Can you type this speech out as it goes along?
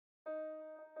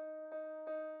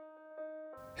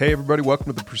Hey, everybody, welcome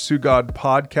to the Pursue God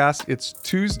podcast. It's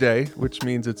Tuesday, which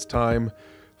means it's time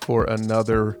for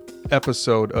another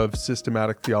episode of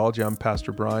Systematic Theology. I'm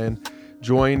Pastor Brian,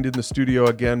 joined in the studio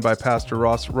again by Pastor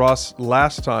Ross. Ross,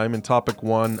 last time in topic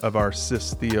 1 of our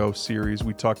Sys Theo series,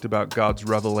 we talked about God's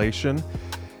revelation.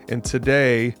 And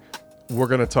today, we're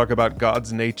going to talk about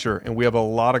God's nature. And we have a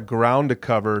lot of ground to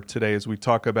cover today as we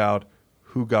talk about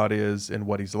who God is and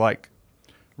what he's like.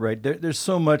 Right. There's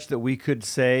so much that we could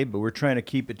say, but we're trying to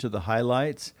keep it to the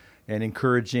highlights and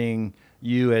encouraging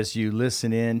you as you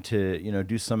listen in to,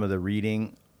 do some of the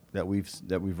reading that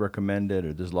we've recommended.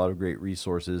 Or there's a lot of great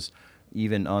resources,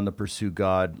 even on the Pursue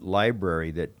God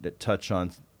library that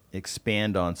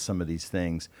expand on some of these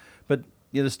things. But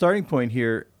the starting point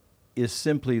here is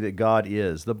simply that God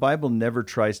is. The Bible never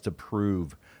tries to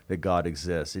prove that God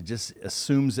exists. It just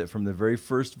assumes it from the very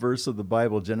first verse of the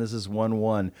Bible, Genesis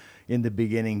 1:1, in the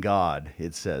beginning God,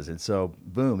 it says. And so,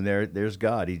 boom, there's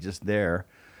God. He's just there.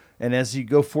 And as you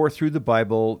go forth through the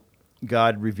Bible,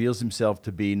 God reveals himself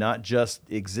to be not just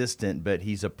existent, but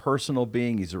he's a personal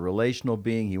being. He's a relational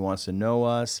being. He wants to know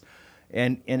us.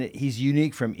 And he's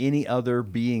unique from any other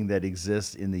being that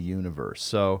exists in the universe.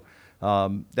 So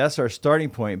that's our starting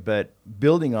point, but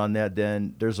building on that,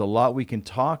 then there's a lot we can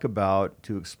talk about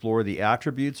to explore the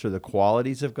attributes or the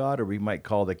qualities of God, or we might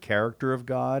call the character of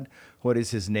God. What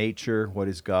is his nature? What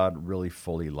is God really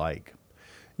fully like?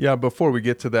 Yeah, before we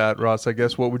get to that, Ross, I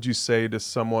guess what would you say to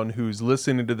someone who's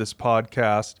listening to this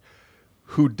podcast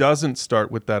who doesn't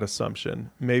start with that assumption?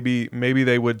 Maybe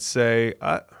they would say,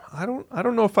 I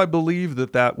don't know if I believe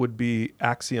that would be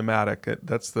axiomatic.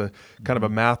 That's the kind of a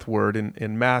math word.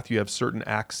 In math, you have certain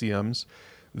axioms.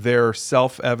 They're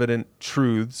self-evident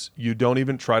truths. You don't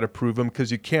even try to prove them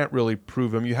because you can't really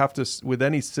prove them. You have to, with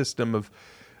any system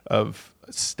of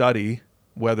study,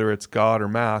 whether it's God or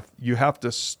math, you have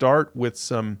to start with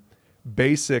some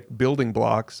basic building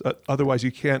blocks. Otherwise,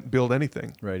 you can't build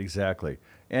anything. Right, exactly.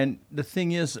 And the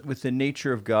thing is, with the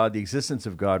nature of God, the existence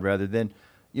of God, rather than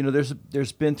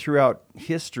there's been throughout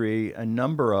history a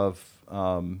number of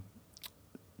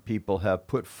people have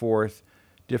put forth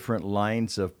different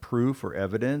lines of proof or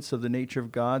evidence of the nature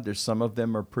of God. There's some of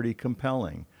them are pretty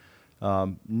compelling.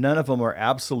 None of them are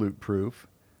absolute proof.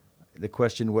 The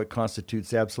question, what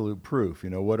constitutes absolute proof?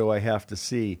 What do I have to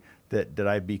see that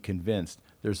I be convinced?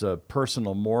 There's a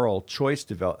personal moral choice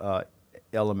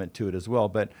element to it as well.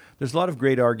 But there's a lot of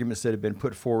great arguments that have been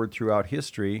put forward throughout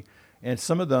history. And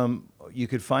some of them you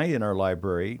could find in our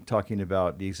library talking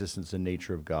about the existence and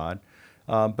nature of God.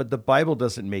 But the Bible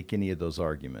doesn't make any of those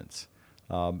arguments.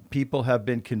 People have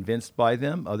been convinced by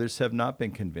them. Others have not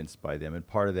been convinced by them. And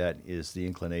part of that is the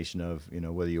inclination of,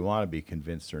 whether you want to be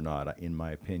convinced or not, in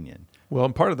my opinion. Well,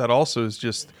 and part of that also is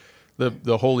just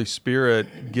the Holy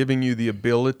Spirit giving you the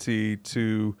ability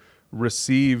to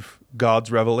receive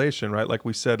God's revelation, right? Like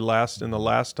we said in the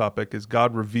last topic, is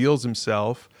God reveals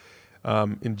himself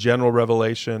in general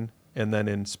revelation, and then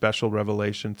in special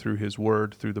revelation through his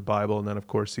word, through the Bible. And then, of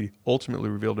course, he ultimately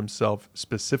revealed himself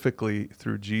specifically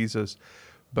through Jesus.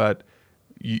 But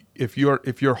if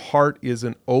your heart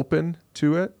isn't open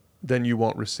to it, then you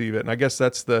won't receive it. And I guess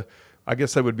that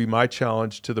would be my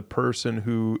challenge to the person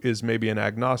who is maybe an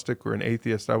agnostic or an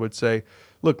atheist. I would say,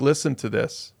 look, listen to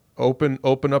this. Open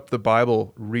up the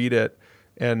Bible, read it.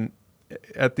 And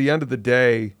at the end of the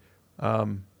day,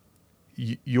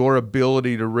 your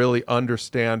ability to really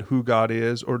understand who God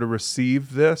is, or to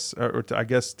receive this, or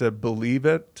to believe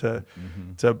it, to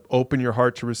open your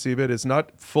heart to receive it, is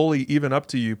not fully even up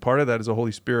to you. Part of that is the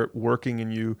Holy Spirit working in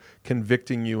you,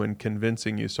 convicting you and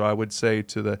convincing you. So I would say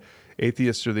to the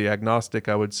atheist or the agnostic,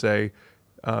 I would say,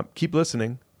 keep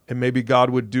listening, and maybe God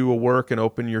would do a work and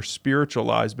open your spiritual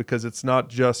eyes, because it's not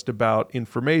just about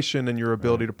information and your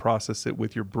ability to process it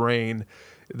with your brain.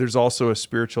 There's also a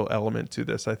spiritual element to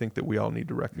this, I think, that we all need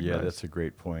to recognize. Yeah, that's a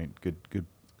great point.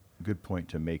 Good point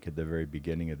to make at the very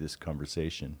beginning of this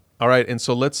conversation. All right, and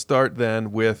so let's start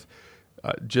then with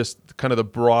just kind of the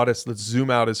broadest. Let's zoom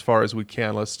out as far as we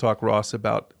can. Let's talk, Ross,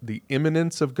 about the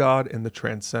immanence of God and the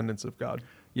transcendence of God.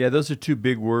 Yeah, those are two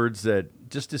big words that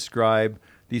just describe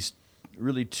these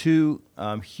really two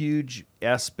huge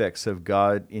aspects of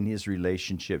God in his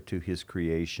relationship to his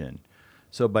creation.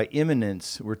 So by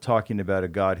immanence, we're talking about a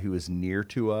God who is near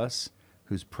to us,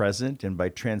 who's present. And by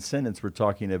transcendence, we're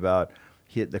talking about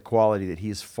the quality that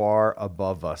he's far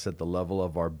above us at the level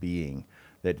of our being,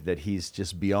 that he's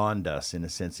just beyond us, in a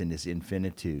sense, in his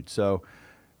infinitude. So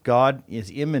God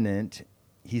is immanent.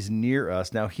 He's near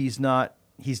us. Now, he's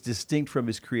distinct from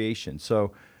his creation.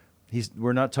 So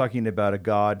we're not talking about a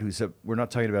God we're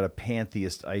not talking about a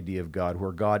pantheist idea of God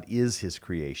where God is his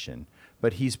creation,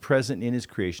 but he's present in his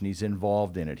creation. He's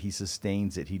involved in it. He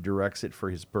sustains it. He directs it for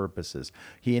his purposes.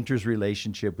 He enters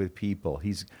relationship with people.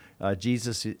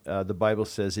 Jesus, the Bible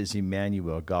says, is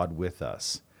Emmanuel, God with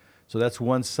us. So that's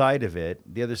one side of it.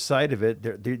 The other side of it,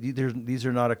 these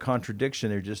are not a contradiction.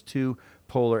 They're just two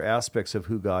polar aspects of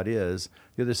who God is.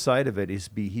 The other side of it is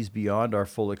he's beyond our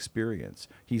full experience.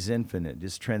 He's infinite.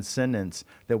 His transcendence,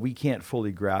 that we can't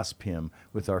fully grasp him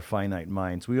with our finite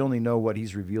minds. We only know what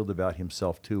he's revealed about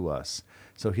himself to us.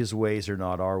 So his ways are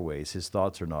not our ways. His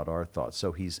thoughts are not our thoughts.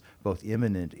 So he's both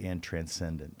immanent and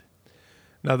transcendent.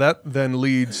 Now that then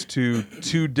leads to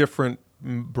two different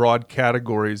broad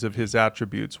categories of his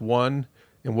attributes. One,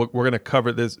 and we're going to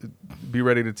cover this, be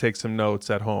ready to take some notes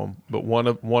at home, but one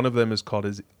of them is called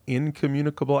his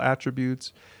incommunicable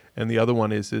attributes, and the other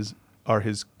one are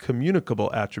his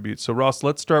communicable attributes. So Ross,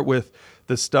 let's start with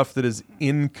the stuff that is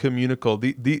incommunicable.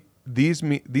 These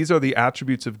are the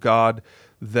attributes of God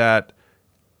that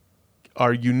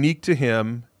are unique to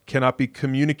him, cannot be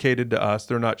communicated to us.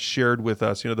 They're not shared with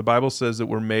us. The Bible says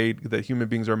that human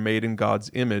beings are made in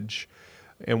God's image.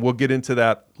 And we'll get into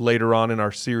that later on in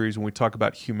our series when we talk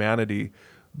about humanity.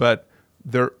 But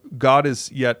God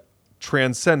is yet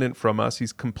transcendent from us.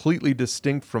 He's completely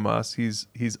distinct from us. He's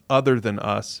other than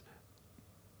us.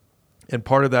 And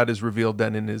part of that is revealed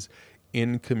then in his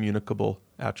incommunicable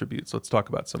attributes. Let's talk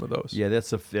about some of those. Yeah,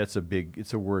 it's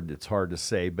a word that's hard to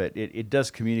say, but it does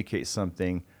communicate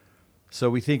something. So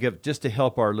we think of, just to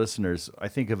help our listeners, I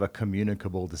think of a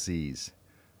communicable disease.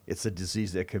 It's a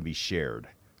disease that can be shared.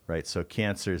 Right, so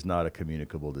cancer is not a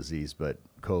communicable disease, but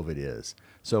COVID is.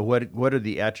 So what are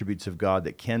the attributes of God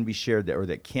that can be shared,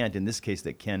 that can't, in this case,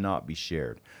 that cannot be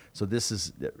shared? So this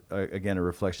is, again, a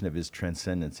reflection of his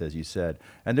transcendence, as you said.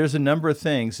 And there's a number of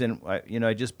things, and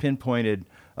I just pinpointed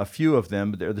a few of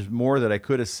them, but there's more that I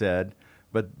could have said.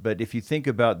 But if you think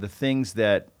about the things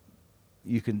that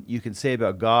you can say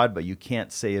about God, but you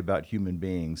can't say about human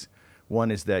beings,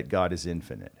 one is that God is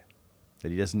infinite,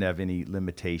 that he doesn't have any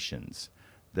limitations,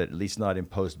 that at least not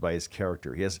imposed by his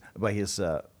character. He has by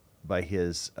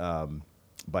his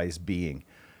being.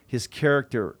 His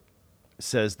character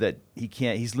says that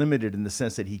he's limited in the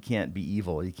sense that he can't be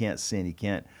evil, he can't sin, he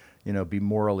can't be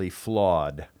morally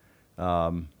flawed.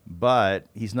 But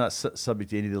he's not subject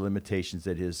to any of the limitations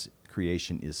that his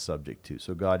creation is subject to.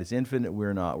 So God is infinite,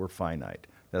 we're not, we're finite.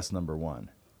 That's number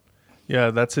one.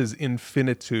 Yeah, that's his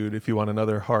infinitude, if you want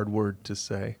another hard word to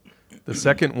say. The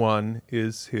second one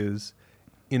is his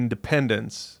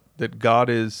independence, that God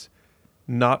is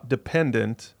not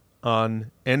dependent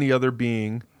on any other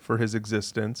being for his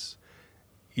existence,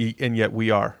 and yet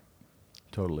we are.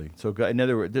 Totally. So God, in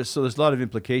other words, there's a lot of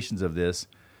implications of this,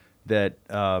 that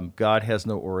God has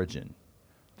no origin,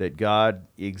 that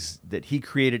that he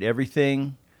created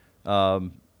everything.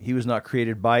 He was not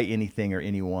created by anything or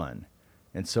anyone.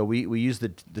 And so we use the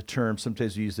term,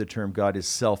 sometimes we use the term God is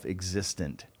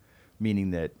self-existent,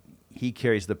 meaning that he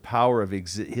carries the power of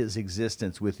his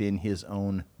existence within his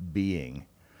own being.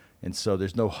 And so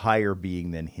there's no higher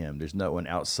being than him. There's no one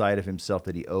outside of himself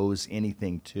that he owes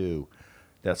anything to.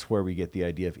 That's where we get the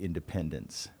idea of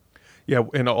independence. Yeah,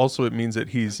 and also it means that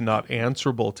he's not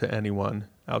answerable to anyone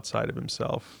outside of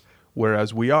himself,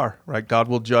 whereas we are, right? God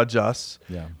will judge us.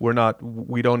 Yeah.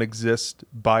 We don't exist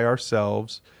by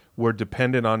ourselves. We're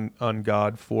dependent on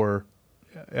God for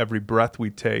every breath we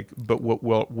take, but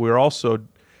we're also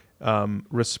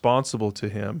responsible to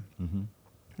him. Mm-hmm.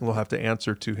 We'll have to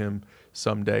answer to him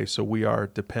someday. So we are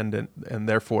dependent, and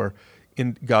therefore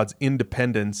God's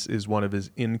independence is one of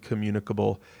his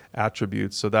incommunicable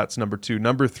attributes. So that's number two.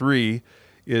 Number three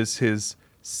is his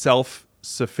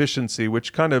self-sufficiency,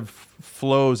 which kind of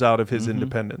flows out of his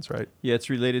independence, right? Yeah,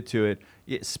 it's related to it.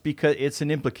 It's because it's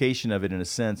an implication of it in a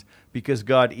sense, because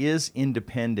God is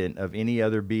independent of any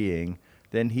other being,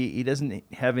 then he doesn't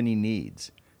have any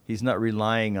needs. He's not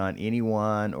relying on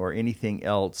anyone or anything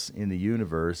else in the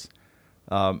universe.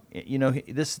 One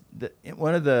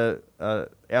of the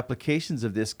applications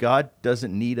of this, God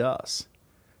doesn't need us.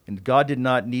 And God did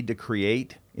not need to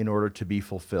create in order to be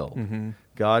fulfilled. Mm-hmm.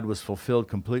 God was fulfilled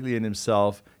completely in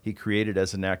himself. He created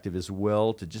as an act of his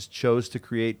will, chose to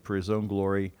create for his own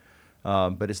glory.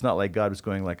 But it's not like God was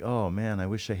going like, oh man, I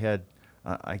wish I had,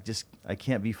 I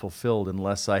can't be fulfilled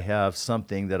unless I have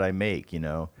something that I make,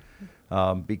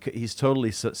 because he's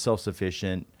totally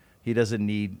self-sufficient. He doesn't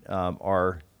need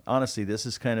honestly, this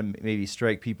is kind of maybe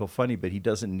strike people funny, but he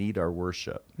doesn't need our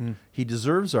worship. He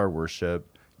deserves our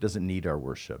worship, doesn't need our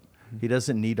worship. He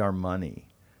doesn't need our money.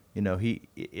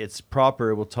 It's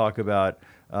proper. We'll talk about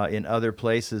in other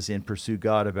places in Pursue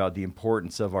God about the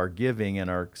importance of our giving and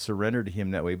our surrender to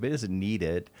Him that way. But He doesn't need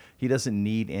it. He doesn't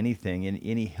need anything and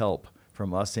any help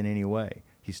from us in any way.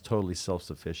 He's totally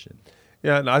self-sufficient.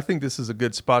 Yeah, and I think this is a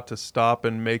good spot to stop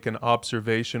and make an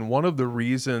observation. One of the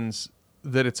reasons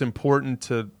that it's important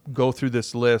to go through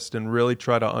this list and really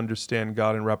try to understand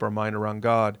God and wrap our mind around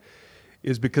God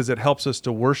is because it helps us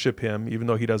to worship Him, even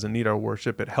though He doesn't need our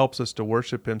worship. It helps us to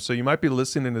worship Him. So you might be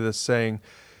listening to this saying,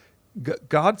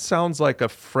 God sounds like a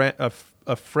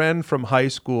friend from high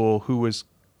school who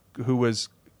was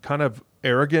kind of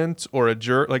arrogant or a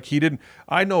jerk. Like he didn't.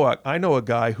 I know a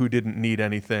guy who didn't need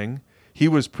anything. He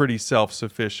was pretty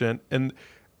self-sufficient, and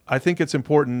I think it's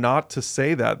important not to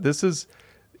say that. This is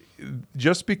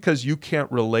just because you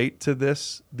can't relate to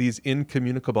these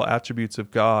incommunicable attributes of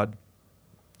God.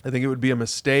 I think it would be a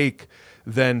mistake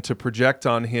then to project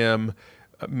on Him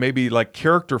maybe like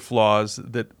character flaws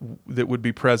that would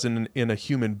be present in a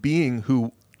human being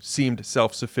who seemed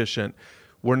self-sufficient.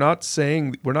 We're not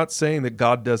saying that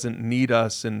God doesn't need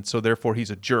us and so therefore He's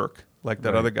a jerk like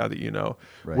that other guy that you know.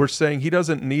 Right. We're saying He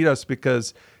doesn't need us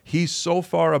because He's so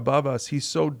far above us. He's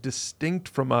so distinct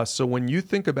from us. So when you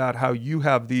think about how you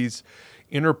have these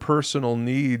interpersonal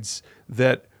needs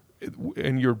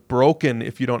and you're broken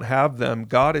if you don't have them,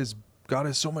 God is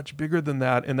so much bigger than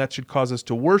that, and that should cause us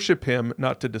to worship Him,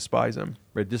 not to despise Him.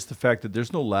 Right. Just the fact that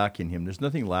there's no lack in Him. There's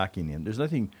nothing lacking in Him.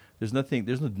 There's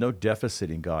no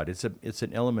deficit in God. It's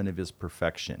an element of His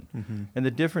perfection. Mm-hmm. And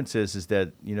the difference is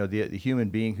that the human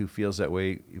being who feels that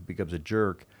way becomes a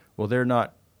jerk. Well, they're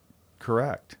not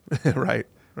correct. Right.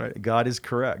 God is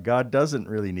correct. God doesn't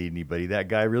really need anybody. That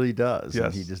guy really does. Yes.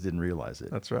 And he just didn't realize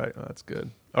it. That's right. Oh, that's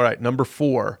good. All right. Number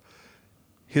 4.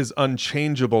 His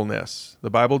unchangeableness. The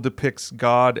Bible depicts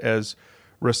God as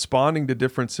responding to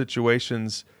different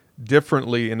situations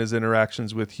differently in His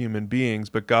interactions with human beings,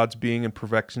 but God's being and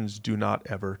perfections do not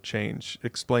ever change.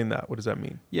 Explain that. What does that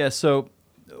mean? Yeah, so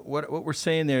what we're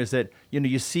saying there is that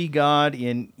you see God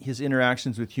in His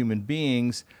interactions with human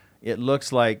beings. It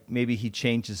looks like maybe He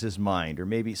changes His mind, or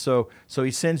maybe so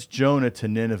He sends Jonah to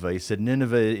Nineveh. He said,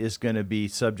 Nineveh is going to be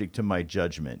subject to my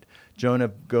judgment. Jonah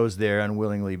goes there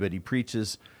unwillingly, but he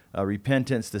preaches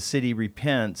repentance. The city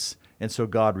repents, and so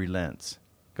God relents.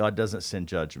 God doesn't send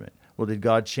judgment. Well, did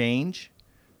God change?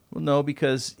 Well, no,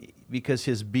 because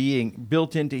His being,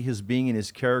 built into His being and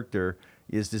His character,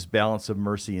 is this balance of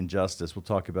mercy and justice. We'll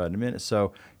talk about it in a minute.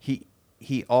 So He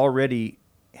already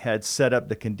had set up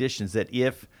the conditions that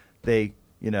if they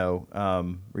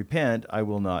repent, I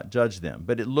will not judge them.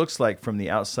 But it looks like from the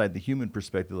outside, the human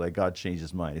perspective, like God changed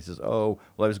His mind. He says, oh,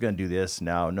 well, I was going to do this.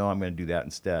 Now, no, I'm going to do that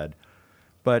instead.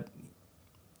 But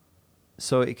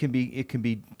so it can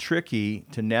be tricky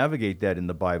to navigate that in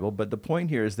the Bible. But the point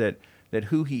here is that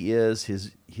who He is,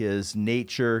 His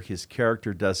nature, His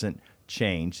character doesn't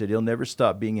change, that He'll never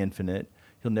stop being infinite.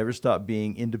 He'll never stop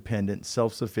being independent,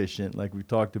 self-sufficient, like we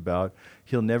talked about.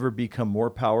 He'll never become more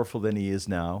powerful than He is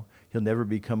now. He'll never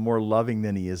become more loving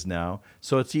than He is now.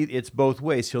 So it's both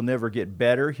ways. He'll never get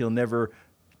better. He'll never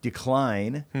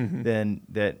decline than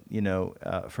that.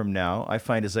 From now, I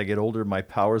find as I get older, my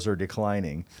powers are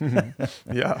declining.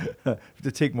 Yeah,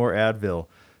 to take more Advil.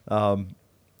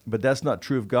 But that's not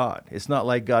true of God. It's not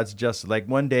like God's just like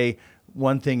one day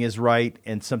one thing is right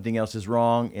and something else is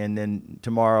wrong, and then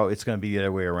tomorrow it's going to be the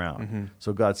other way around. Mm-hmm.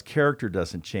 So God's character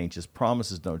doesn't change. His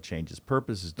promises don't change. His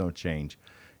purposes don't change.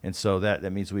 And so that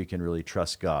means we can really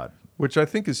trust God. Which I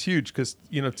think is huge because,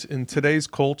 in today's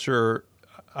culture,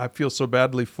 I feel so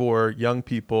badly for young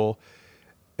people.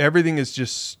 Everything is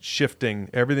just shifting.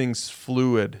 Everything's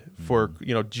fluid. For,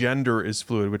 gender is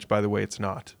fluid, which, by the way, it's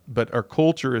not. But our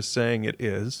culture is saying it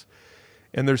is.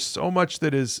 And there's so much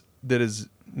that is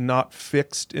not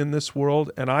fixed in this world.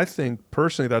 And I think,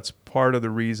 personally, that's part of the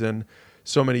reason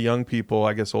so many young people,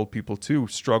 I guess old people too,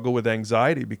 struggle with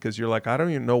anxiety because you're like, I don't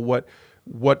even know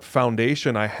what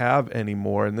foundation I have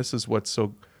anymore. And this is what's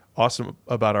so awesome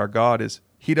about our God is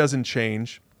He doesn't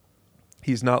change.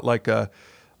 He's not like a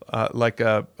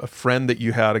friend that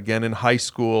you had again in high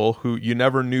school who you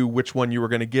never knew which one you were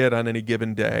going to get on any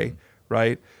given day,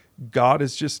 right? God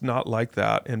is just not like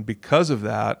that. And because of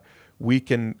that, we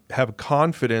can have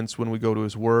confidence when we go to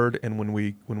His Word and when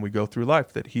we go through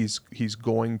life that He's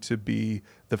going to be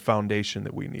the foundation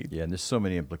that we need. Yeah, and there's so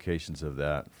many implications of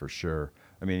that for sure.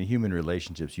 I mean, in human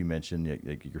relationships, you mentioned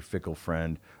like your fickle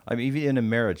friend. I mean, even in a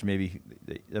marriage, maybe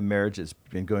a marriage has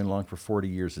been going along for 40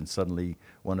 years and suddenly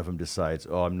one of them decides,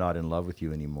 oh, I'm not in love with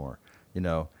you anymore.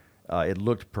 It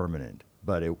looked permanent,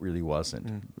 but it really wasn't.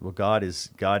 Mm. Well, God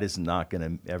is not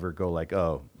going to ever go like,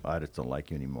 oh, I just don't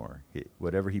like you anymore.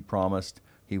 Whatever He promised,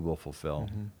 he will fulfill.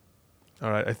 All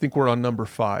right, I think we're on number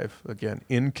 5 again.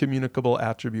 Incommunicable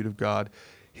attribute of God,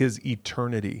 his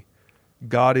eternity.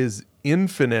 God is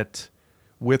infinite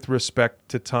with respect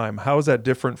to time. How is that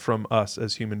different from us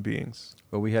as human beings?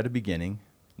 Well, we had a beginning,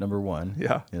 number one.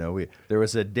 Yeah. There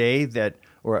was a day that,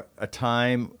 or a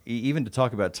time, even to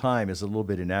talk about time is a little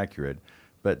bit inaccurate,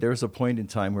 but there was a point in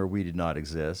time where we did not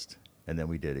exist, and then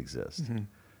we did exist.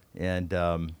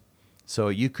 And so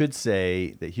you could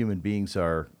say that human beings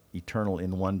are eternal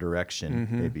in one direction,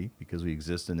 maybe, because we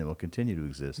exist and then will continue to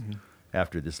exist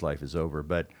after this life is over.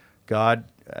 But God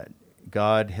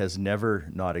has never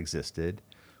not existed.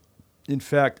 In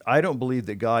fact, I don't believe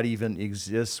that God even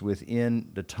exists within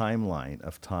the timeline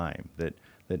of time, that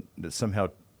somehow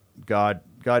God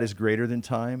is greater than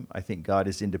time. I think God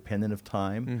is independent of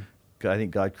time. I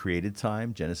think God created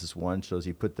time. Genesis 1 shows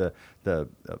he put the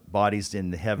bodies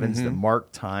in the heavens that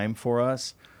mark time for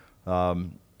us.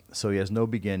 So he has no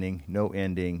beginning, no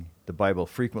ending. The Bible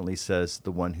frequently says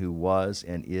the one who was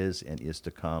and is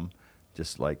to come,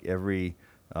 just like every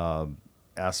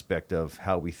aspect of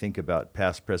how we think about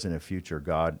past, present, and future.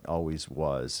 God always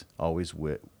was, always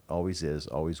is,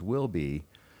 always will be.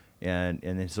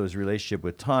 And so his relationship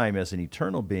with time as an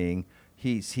eternal being,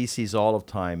 he sees all of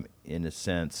time, in a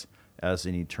sense, as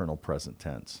an eternal present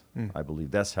tense. I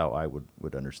believe that's how I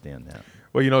would understand that.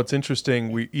 Well, it's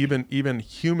interesting. We even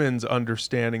humans'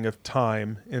 understanding of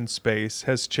time and space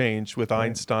has changed with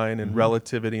Einstein and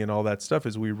relativity and all that stuff,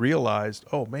 as we realized,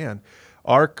 oh man,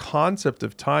 our concept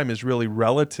of time is really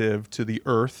relative to the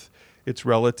earth. It's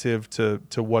relative to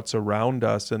what's around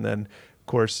us. And then, of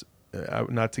course,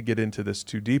 not to get into this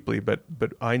too deeply, but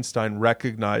Einstein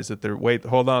recognized that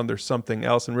there's something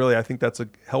else. And really, I think that's a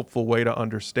helpful way to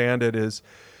understand it, is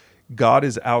God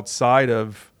is outside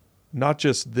of not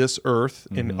just this earth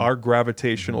and our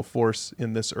gravitational force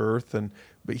in this earth,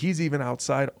 but he's even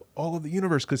outside all of the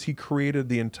universe, because he created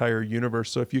the entire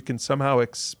universe. So if you can somehow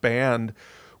expand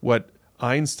what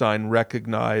Einstein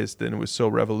recognized, and it was so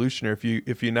revolutionary,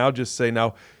 if you now just say,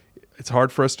 now it's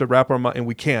hard for us to wrap our mind, and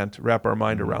we can't wrap our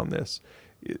mind around this,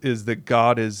 is that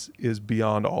God is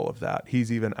beyond all of that.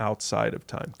 He's even outside of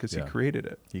time because he created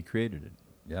it. He created it,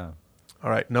 yeah.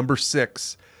 All right, number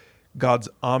 6, God's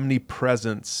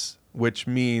omnipresence, which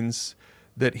means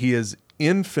that he is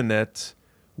infinite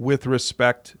with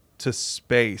respect to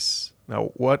space.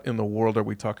 Now, what in the world are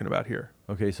we talking about here?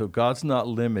 Okay, so God's not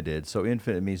limited. So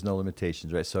infinite means no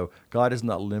limitations, right? So God is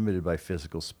not limited by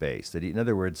physical space. In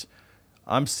other words,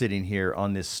 I'm sitting here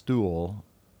on this stool.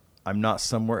 I'm not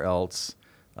somewhere else.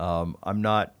 I'm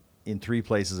not in 3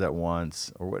 places at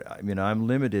once. I'm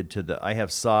limited to I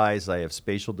have size, I have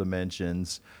spatial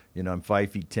dimensions. I'm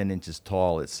 5 feet 10 inches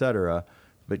tall, etc.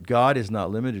 But God is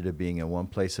not limited to being in one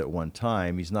place at one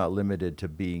time. He's not limited to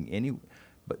being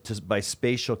by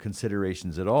spatial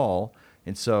considerations at all.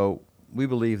 And so we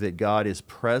believe that God is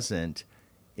present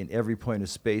in every point of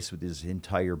space with his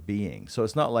entire being. So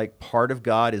it's not like part of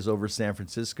God is over San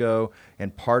Francisco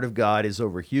and part of God is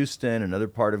over Houston, another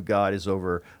part of God is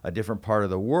over a different part of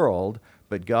the world,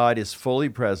 but God is fully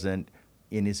present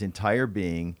in his entire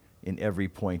being in every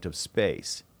point of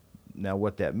space. Now,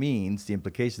 what that means, the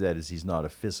implication of that is he's not a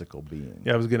physical being.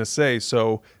 Yeah, I was going to say,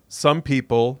 so some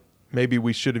people, maybe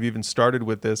we should have even started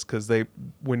with this, because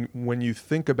when you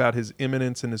think about his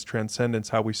immanence and his transcendence,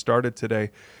 how we started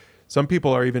today, some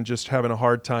people are even just having a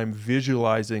hard time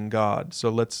visualizing God. So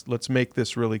let's make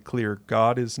this really clear.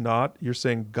 You're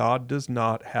saying God does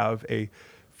not have a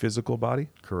physical body?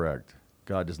 Correct.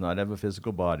 God does not have a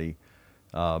physical body.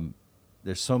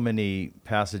 There's so many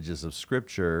passages of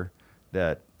Scripture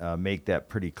that make that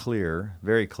pretty clear,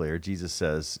 very clear. Jesus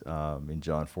says in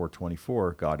John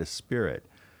 4:24, God is spirit.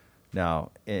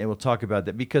 Now, and we'll talk about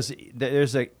that, because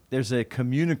there's a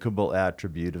communicable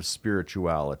attribute of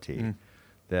spirituality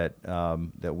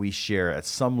that we share at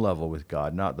some level with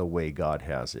God, not the way God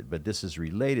has it, but this is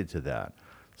related to that.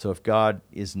 So if God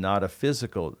is not a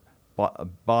physical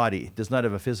body, does not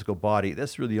have a physical body,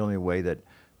 that's really the only way that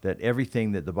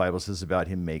everything that the Bible says about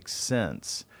him makes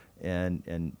sense.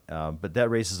 But that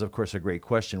raises, of course, a great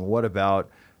question. What about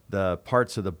the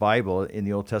parts of the Bible, in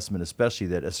the Old Testament especially,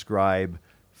 that ascribe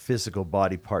physical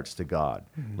body parts to God,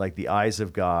 like the eyes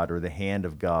of God or the hand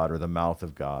of God or the mouth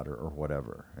of God or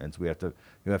whatever? And so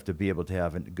you have to be able to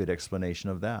have a good explanation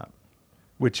of that.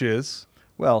 Which is?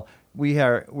 Well,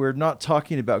 we're not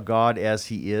talking about God as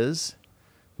he is,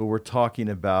 but we're talking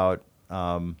about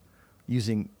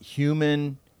using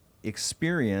human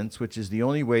experience, which is the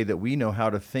only way that we know how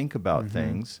to think about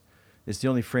things. It's the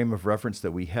only frame of reference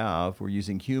that we have. We're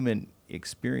using human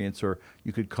experience, or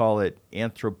you could call it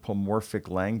anthropomorphic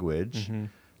language,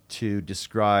 to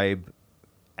describe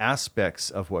aspects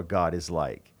of what God is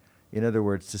like. In other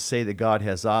words, to say that God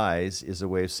has eyes is a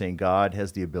way of saying God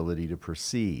has the ability to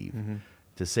perceive.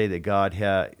 To say that God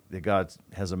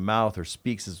has a mouth or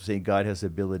speaks is saying God has the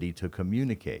ability to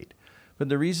communicate. But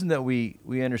the reason that we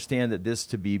understand that this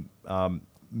to be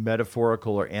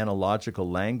metaphorical or analogical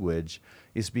language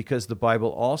is because the Bible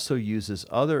also uses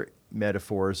other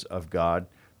metaphors of God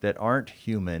that aren't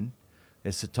human.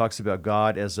 It talks about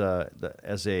God as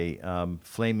a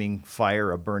flaming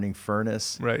fire, a burning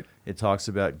furnace. Right. It talks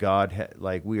about God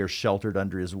like we are sheltered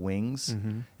under His wings.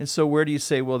 And so, where do you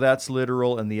say, well, that's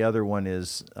literal, and the other one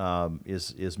is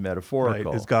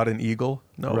metaphorical? Right. Is God an eagle?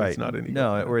 No, Right. it's not an eagle.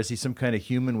 No, Right. or is He some kind of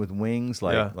human with wings,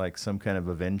 like Yeah. like some kind of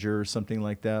Avenger or something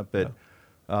like that? But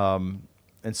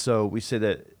and so we say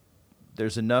that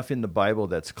there's enough in the Bible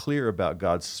that's clear about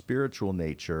God's spiritual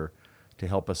nature to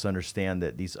help us understand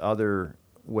that these other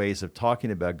ways of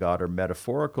talking about God are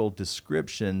metaphorical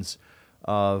descriptions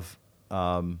of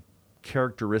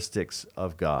characteristics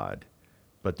of God,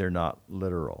 but they're not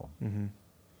literal.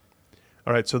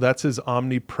 All right, so that's His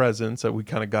omnipresence. That we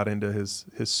kind of got into his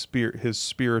spirit, His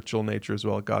spiritual nature as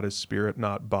well. God is spirit,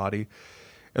 not body.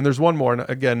 And there's one more. And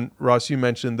again, Ross, you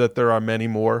mentioned that there are many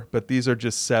more, but these are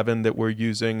just 7 that we're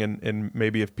using. And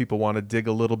maybe if people want to dig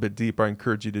a little bit deeper, I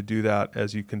encourage you to do that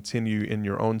as you continue in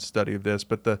your own study of this.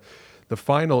 But the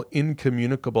final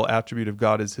incommunicable attribute of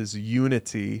God is His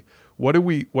unity. What do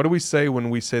we say when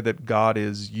we say that God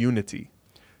is unity?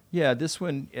 Yeah, this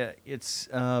one, it's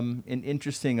an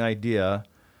interesting idea,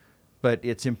 but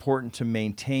it's important to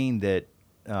maintain that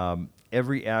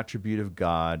every attribute of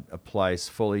God applies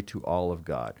fully to all of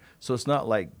God. So it's not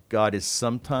like God is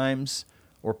sometimes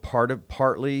or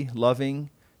partly loving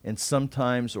and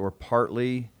sometimes or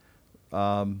partly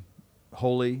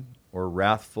holy or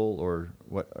wrathful or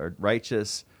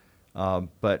righteous,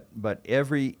 but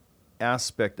every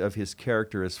aspect of His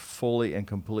character is fully and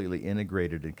completely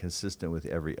integrated and consistent with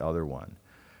every other one.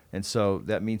 And so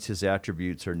that means His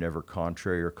attributes are never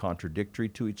contrary or contradictory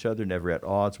to each other, never at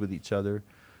odds with each other.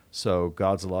 So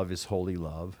God's love is holy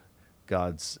love.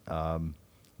 God's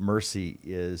mercy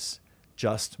is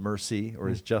just mercy, or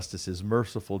His justice is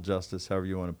merciful justice, however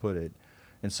you want to put it.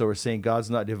 And so we're saying God's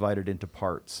not divided into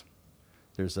parts.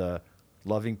 There's a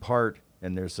loving part,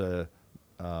 and there's a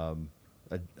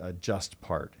just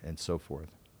part, and so forth.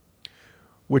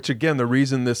 Which, again, the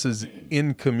reason this is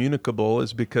incommunicable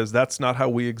is because that's not how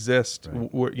we exist.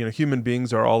 Right. Human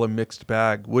beings are all a mixed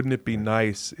bag. Wouldn't it be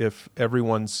nice if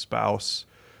everyone's spouse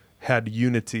had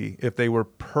unity, if they were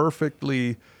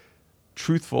perfectly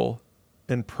truthful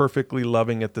and perfectly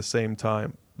loving at the same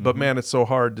time? But man, it's so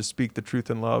hard to speak the truth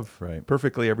in love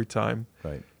perfectly every time.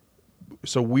 Right.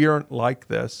 So we aren't like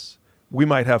this. We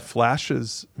might have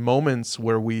flashes, moments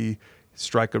where we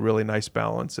strike a really nice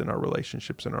balance in our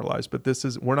relationships in our lives, but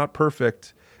we're not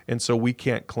perfect, and so we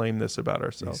can't claim this about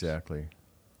ourselves. Exactly.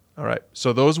 All right.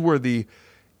 So those were the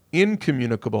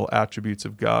incommunicable attributes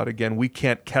of God. Again, we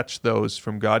can't catch those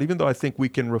from God, even though I think we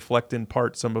can reflect in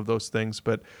part some of those things,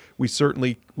 but we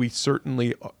certainly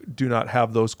do not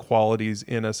have those qualities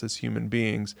in us as human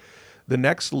beings. The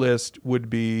next list would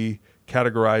be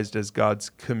categorized as God's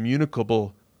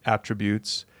communicable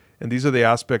attributes, and these are the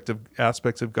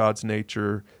aspects of God's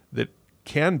nature that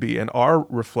can be and are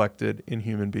reflected in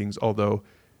human beings, although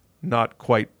not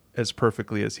quite as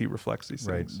perfectly as He reflects these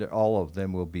things. Right. All of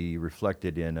them will be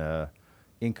reflected in a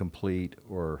incomplete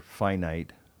or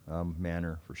finite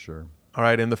manner, for sure. All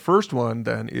right, and the first one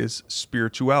then is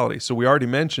spirituality. So we already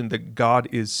mentioned that God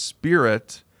is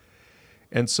spirit,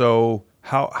 and so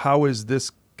how is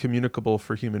this communicable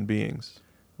for human beings?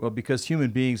 Well, because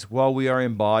human beings, while we are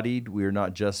embodied, we are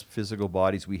not just physical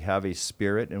bodies. We have a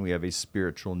spirit and we have a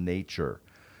spiritual nature.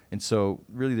 And so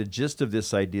really the gist of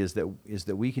this idea is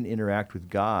that we can interact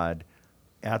with God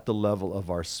at the level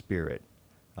of our spirit.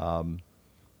 And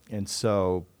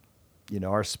so,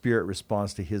 our spirit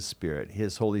responds to His spirit.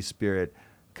 His Holy Spirit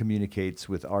communicates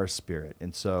with our spirit.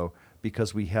 And so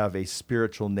because we have a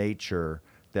spiritual nature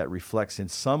that reflects in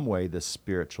some way the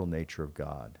spiritual nature of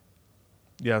God.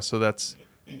 Yeah, so that's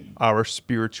our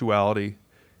spirituality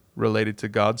related to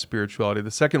God's spirituality.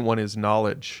 The second one is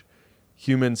knowledge.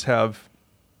 Humans have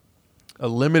a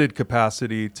limited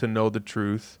capacity to know the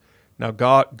truth. Now,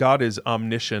 God is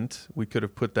omniscient. We could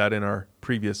have put that in our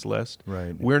previous list.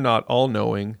 Right. We're not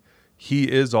all-knowing.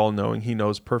 He is all-knowing. He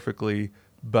knows perfectly,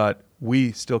 but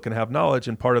we still can have knowledge,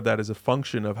 and part of that is a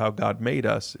function of how God made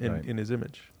us Right. in his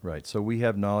image. Right. So we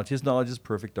have knowledge. His knowledge is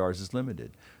perfect. Ours is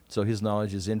limited. So his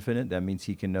knowledge is infinite. That means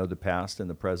he can know the past and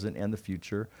the present and the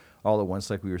future all at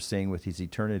once, like we were saying with his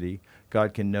eternity.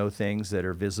 God can know things that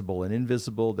are visible and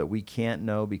invisible that we can't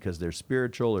know because they're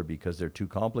spiritual or because they're too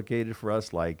complicated for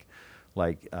us, like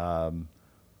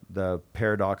the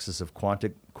paradoxes of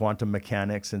quantum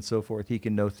mechanics and so forth. He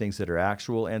can know things that are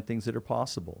actual and things that are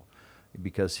possible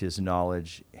because his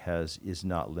knowledge is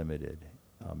not limited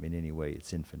in any way.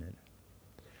 It's infinite.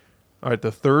 All right,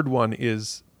 the third one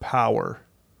is power.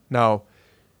 Now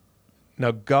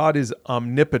God is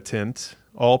omnipotent,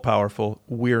 all-powerful.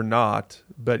 We're not,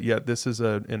 but yet this is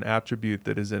an attribute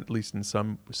that is, at least in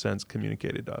some sense,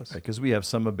 communicated to us. Because we have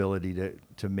some ability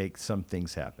to make some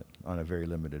things happen on a very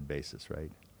limited basis,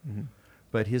 right? Mm-hmm.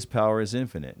 But his power is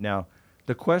infinite. Now,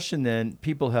 the question then,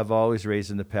 people have always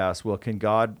raised in the past, well, can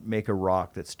God make a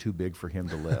rock that's too big for him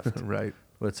to lift? Right.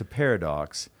 Well, it's a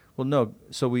paradox. Well, no.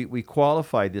 So we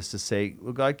qualify this to say,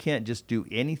 well, God can't just do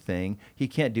anything. He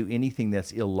can't do anything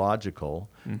that's illogical,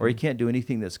 or he can't do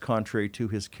anything that's contrary to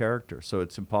his character. So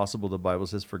it's impossible, the Bible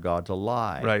says, for God to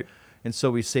lie. Right. And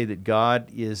so we say that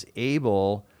God is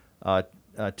able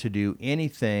to do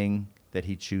anything that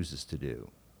he chooses to do.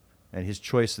 And his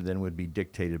choice then would be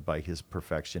dictated by his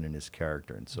perfection and his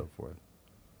character and so forth.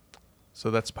 So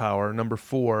that's power. Number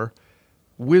 4,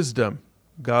 wisdom.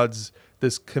 God's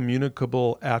this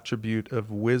communicable attribute of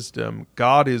wisdom.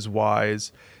 God is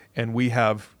wise, and we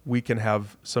can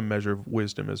have some measure of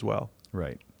wisdom as well.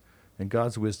 Right. And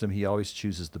God's wisdom, he always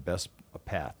chooses the best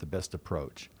path, the best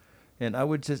approach. And I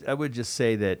would just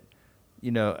say that,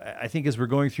 I think as we're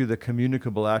going through the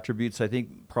communicable attributes, I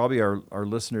think probably our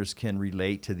listeners can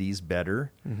relate to these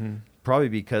better, probably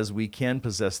because we can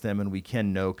possess them and we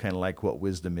can know kind of like what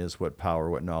wisdom is, what power,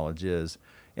 what knowledge is.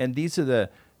 And these are the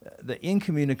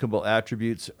incommunicable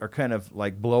attributes are kind of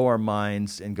like blow our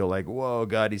minds and go like, whoa,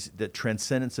 God, he's the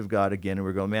transcendence of God again. And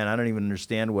we're going, man, I don't even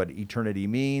understand what eternity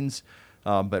means,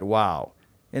 but wow.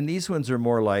 And these ones are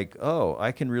more like, oh,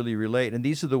 I can really relate. And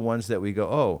these are the ones that we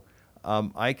go,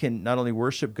 I can not only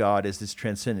worship God as this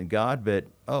transcendent God, but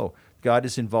God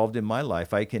is involved in my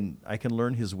life. I can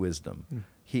learn his wisdom.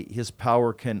 His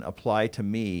power can apply to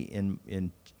me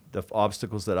in the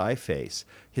obstacles that I face.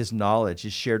 His knowledge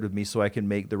is shared with me so I can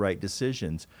make the right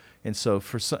decisions. And so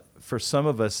for some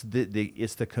of us,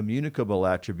 it's the communicable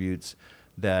attributes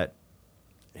that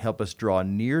help us draw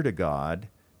near to God.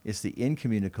 It's the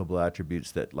incommunicable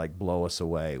attributes that like blow us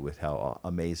away with how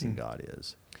amazing God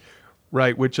is.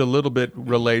 Right, which a little bit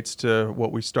relates to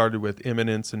what we started with,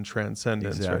 immanence and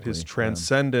transcendence. Exactly, Right? His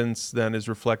transcendence then is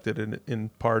reflected in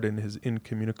part in his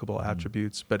incommunicable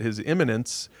attributes, but his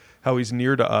immanence, how he's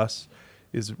near to us,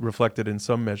 is reflected in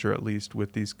some measure, at least,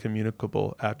 with these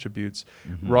communicable attributes.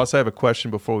 Ross, I have a question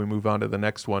before we move on to the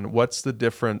next one. What's the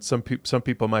difference? Some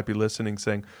people might be listening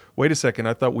saying, wait a second,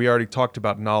 I thought we already talked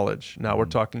about knowledge. Now we're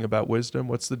talking about wisdom.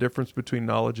 What's the difference between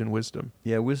knowledge and wisdom?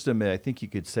 Yeah, wisdom, I think you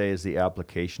could say, is the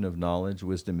application of knowledge.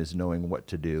 Wisdom is knowing what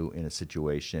to do in a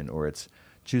situation, or it's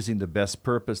choosing the best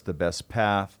purpose, the best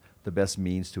path, the best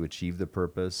means to achieve the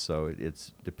purpose. So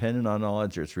it's dependent on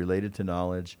knowledge, or it's related to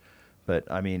knowledge. But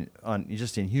I mean,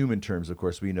 just in human terms, of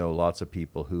course, we know lots of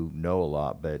people who know a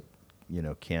lot, but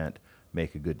can't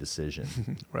make a good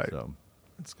decision. Right. So.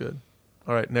 That's good.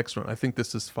 All right, next one. I think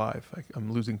this is 5.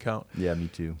 I'm losing count. Yeah, me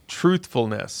too.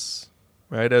 Truthfulness,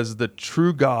 right? As the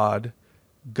true God,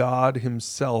 God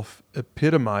himself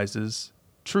epitomizes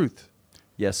truth.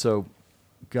 Yeah. So,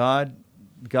 God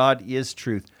is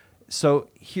truth. So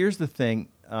here's the thing.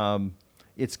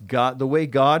 It's God. The way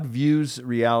God views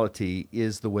reality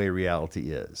is the way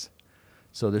reality is.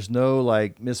 So there's no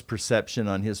like misperception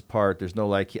on his part. There's no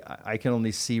like, I can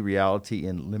only see reality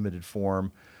in limited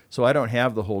form. So I don't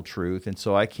have the whole truth. And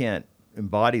so I can't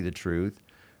embody the truth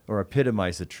or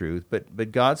epitomize the truth.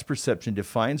 But God's perception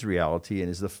defines reality and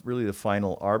is really the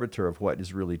final arbiter of what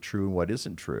is really true and what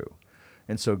isn't true.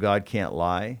 And so God can't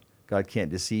lie. God can't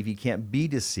deceive. He can't be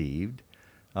deceived.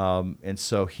 And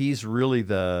so he's really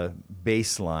the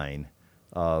baseline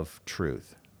of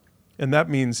truth. And that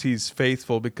means he's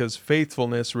faithful, because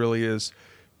faithfulness really is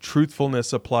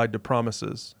truthfulness applied to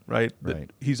promises, right? Right.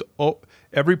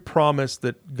 Every promise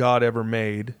that God ever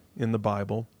made in the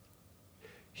Bible,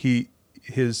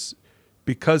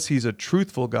 because he's a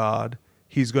truthful God,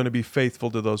 he's going to be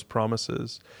faithful to those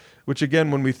promises. Which again,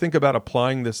 when we think about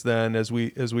applying this, then as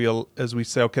we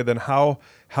say, okay, then how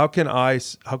can I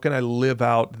live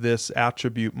out this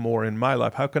attribute more in my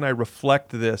life? How can I reflect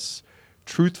this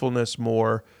truthfulness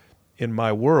more in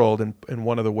my world, and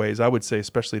one of the ways I would say,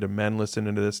 especially to men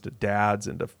listening to this, to dads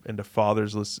and to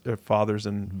fathers, fathers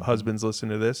and husbands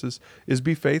listening to this, is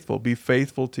be faithful. Be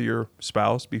faithful to your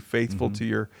spouse. Be faithful to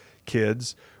your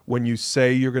kids. When you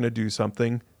say you're going to do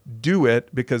something, do it,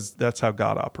 because that's how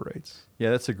God operates. Yeah,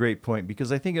 that's a great point,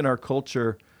 because I think in our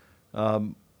culture,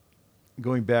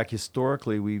 going back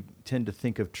historically, we tend to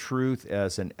think of truth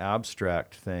as an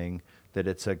abstract thing, that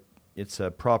it's a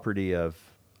property of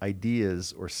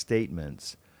ideas or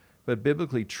statements. But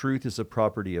biblically, truth is a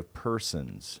property of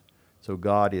persons. So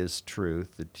God is truth.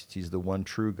 He's the one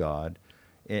true God.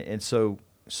 And so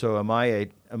am I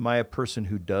a person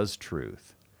who does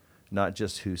truth, not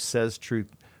just who says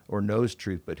truth or knows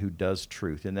truth, but who does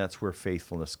truth? And that's where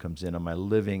faithfulness comes in. Am I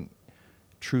living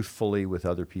truthfully with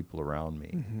other people around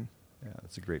me? Mm-hmm. Yeah,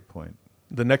 that's a great point.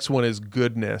 The next one is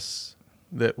goodness.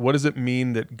 What does it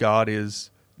mean that God is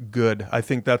good? I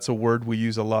think that's a word we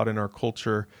use a lot in our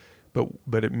culture,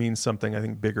 but it means something, I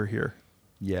think, bigger here.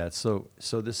 Yeah, so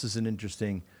this is an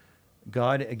interesting...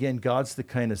 God's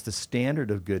the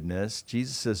standard of goodness.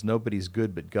 Jesus says nobody's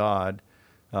good but God,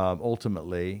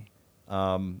 ultimately.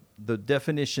 The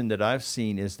definition that I've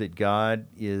seen is that God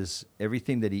is,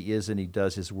 everything that he is and he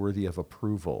does is worthy of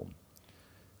approval.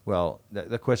 Well,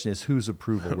 the question is, whose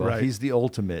approval? Well, Right. He's the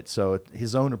ultimate, so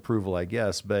his own approval, I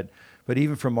guess. But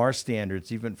even from our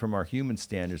standards, even from our human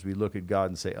standards, we look at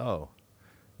God and say, oh,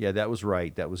 yeah, that was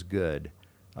right, that was good.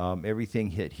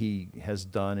 Everything that he has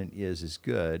done and is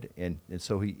good, and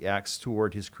so he acts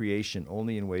toward his creation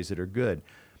only in ways that are good.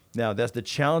 Now, that's the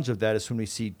challenge of that, is when we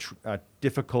see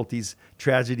difficulties,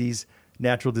 tragedies,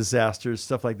 natural disasters,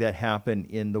 stuff like that happen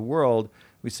in the world,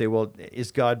 we say, well,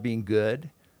 is God being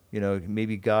good?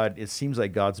 Maybe God, it seems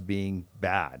like God's being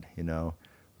bad,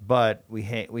 But we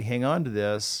hang on to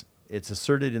this. It's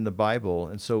asserted in the Bible,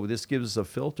 and so this gives us a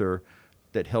filter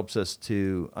that helps us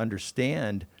to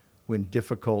understand when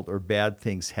difficult or bad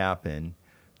things happen,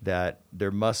 that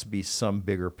there must be some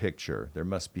bigger picture. There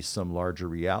must be some larger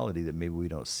reality that maybe we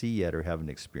don't see yet or haven't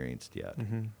experienced yet.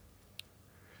 Mm-hmm.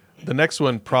 The next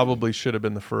one probably should have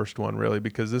been the first one, really,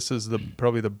 because this is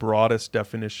probably the broadest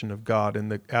definition of God,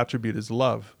 and the attribute is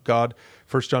love. God,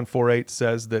 1 John 4:8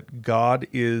 says that God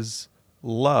is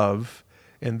love,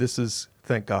 and this is,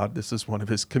 thank God, this is one of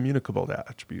his communicable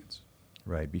attributes.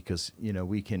 Right, because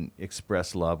we can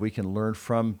express love. We can learn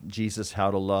from Jesus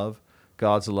how to love.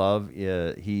 God's love,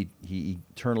 he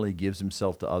eternally gives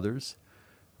himself to others.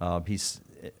 He's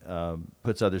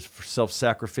puts others.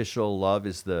 Self-sacrificial love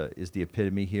is the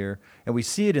epitome here, and we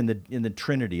see it in the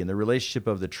Trinity, in the relationship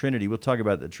of the Trinity. We'll talk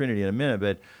about the Trinity in a minute,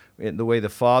 but in the way the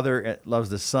Father loves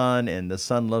the Son, and the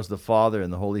Son loves the Father,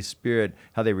 and the Holy Spirit,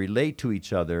 how they relate to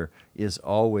each other is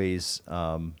always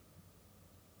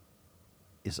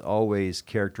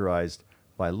characterized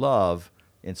by love.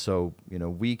 And so,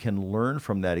 we can learn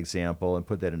from that example and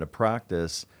put that into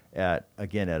practice at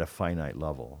a finite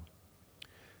level.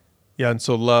 Yeah, and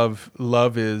so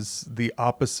love is the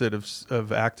opposite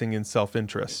of acting in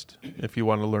self-interest. If you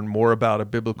want to learn more about a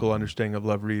biblical understanding of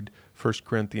love, read 1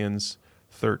 Corinthians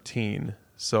 13.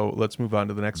 So let's move on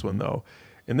to the next one, though.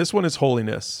 And this one is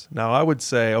holiness. Now, I would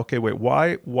say, okay, wait,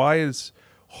 why is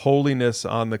holiness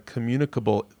on the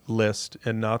communicable list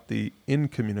and not the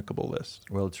incommunicable list?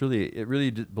 Well, it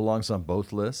really belongs on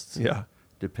both lists. Yeah,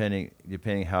 depending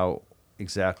how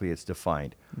exactly it's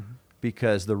defined. Mm-hmm.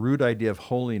 Because the root idea of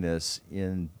holiness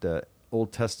in the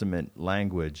Old Testament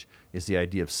language is the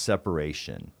idea of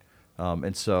separation.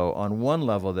 And so on one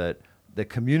level, that the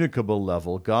communicable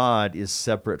level, God is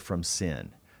separate from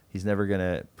sin. He's never going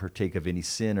to partake of any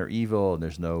sin or evil, and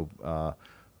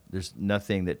there's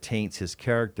nothing that taints his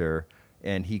character.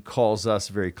 And he calls us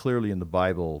very clearly in the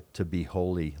Bible to be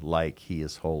holy like he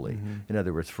is holy. Mm-hmm. In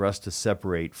other words, for us to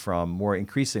separate more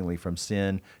increasingly from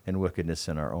sin and wickedness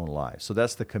in our own lives. So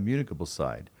that's the communicable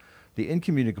side. The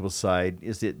incommunicable side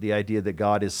is the idea that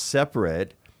God is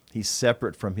separate. He's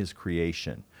separate from his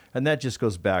creation. And that just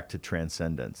goes back to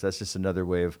transcendence. That's just another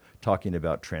way of talking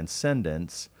about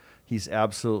transcendence. He's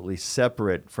absolutely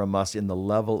separate from us in the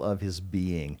level of his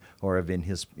being, or in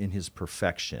his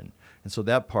perfection. And so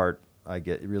that part,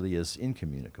 it really is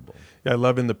incommunicable. Yeah, I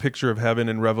love in the picture of heaven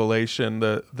in Revelation,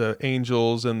 the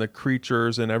angels and the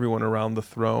creatures and everyone around the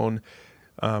throne,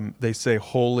 they say,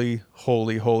 holy,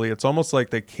 holy, holy. It's almost like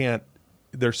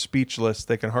they're speechless.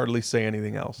 They can hardly say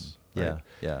anything else. Right?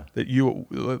 Yeah.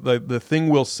 That the thing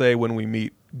we'll say when we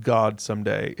meet God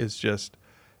someday is just,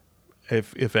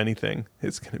 if anything,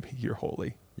 it's going to be, you're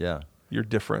holy. Yeah. You're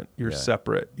different. You're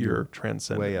separate. You're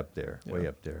transcendent. Way up there. Yeah. Way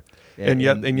up there. And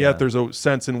yet, there's a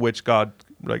sense in which God,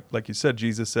 like you said,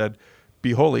 Jesus said,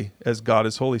 "Be holy, as God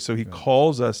is holy." So He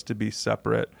calls us to be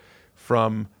separate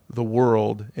from the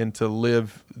world and to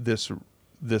live this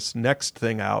next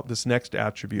thing out, this next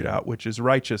attribute out, which is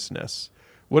righteousness.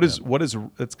 What is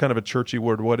it's kind of a churchy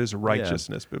word. What is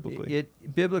righteousness biblically?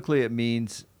 Biblically it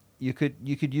means you could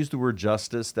use the word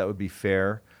justice. That would be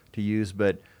fair to use,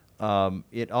 but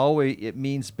it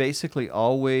means basically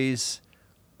always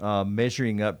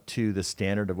measuring up to the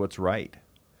standard of what's right.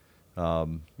 I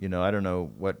don't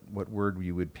know what word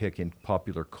you would pick in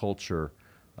popular culture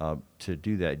to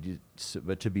do that,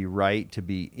 but to be right, to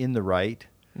be in the right.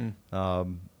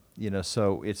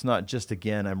 So it's not just,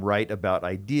 again, I'm right about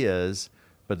ideas,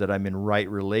 but that I'm in right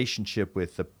relationship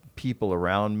with the people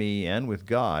around me and with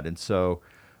God. And so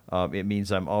it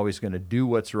means I'm always going to do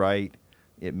what's right.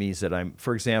 It means that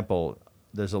for example,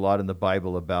 there's a lot in the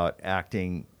Bible about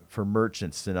acting for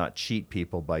merchants to not cheat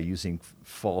people by using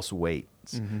false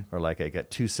weights. Or like, I got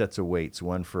 2 sets of weights,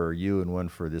 one for you and one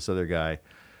for this other guy.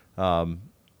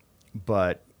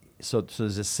 But so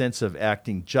there's a sense of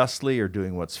acting justly or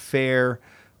doing what's fair.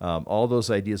 All those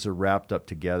ideas are wrapped up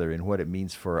together in what it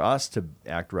means for us to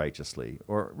act righteously,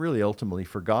 or really ultimately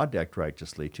for God to act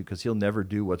righteously too, because He'll never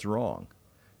do what's wrong.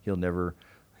 He'll never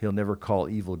call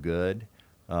evil good.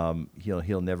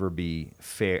 He'll never be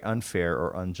unfair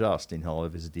or unjust in all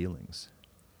of His dealings.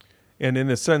 And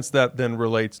in a sense, that then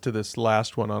relates to this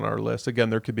last one on our list. Again,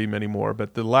 there could be many more,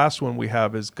 but the last one we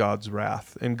have is God's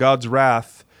wrath. And God's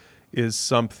wrath is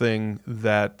something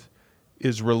that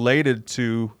is related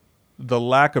to the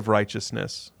lack of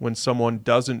righteousness. When someone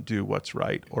doesn't do what's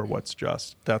right or what's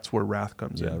just, that's where wrath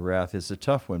comes in. Yeah, wrath is a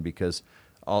tough one because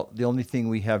the only thing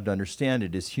we have to understand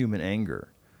it is human anger.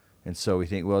 And so we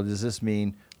think, well, does this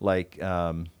mean like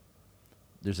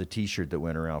there's a T-shirt that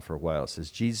went around for a while. It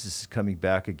says, Jesus is coming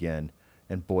back again,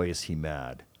 and boy, is He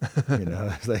mad.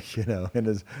 It's like,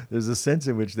 and there's a sense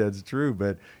in which that's true,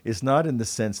 but it's not in the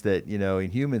sense that, in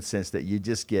human sense, that you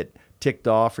just get ticked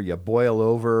off or you boil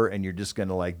over and you're just going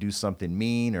to like do something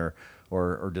mean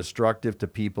or destructive to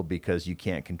people because you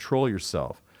can't control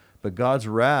yourself. But God's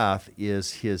wrath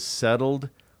is His settled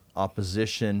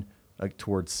opposition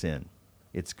towards sin.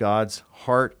 It's God's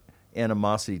heart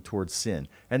animosity towards sin.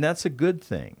 And that's a good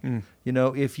thing.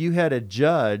 If you had a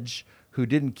judge who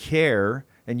didn't care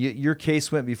and your case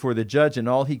went before the judge and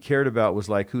all he cared about was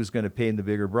like who's going to pay him the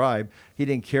bigger bribe, he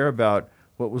didn't care about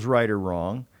what was right or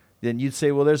wrong, then you'd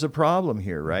say, well, there's a problem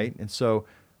here, right? And so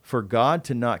for God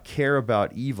to not care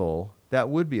about evil, that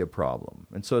would be a problem.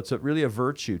 And so it's really a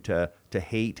virtue to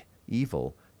hate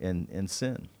evil and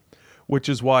sin. Which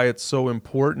is why it's so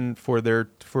important for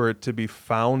it to be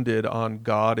founded on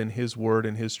God and His Word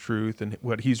and His truth and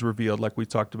what He's revealed, like we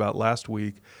talked about last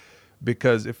week.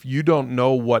 Because if you don't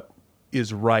know what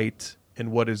is right and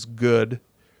what is good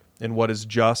and what is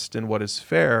just and what is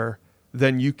fair,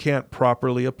 then you can't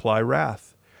properly apply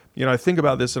wrath. I think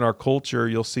about this in our culture.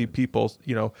 You'll see people,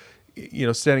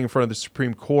 standing in front of the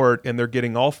Supreme Court and they're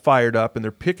getting all fired up and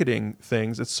they're picketing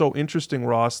things. It's so interesting,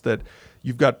 Ross, that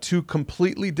you've got 2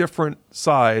 completely different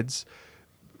sides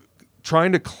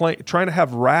trying to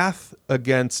have wrath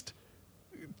against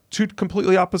 2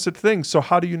 completely opposite things. So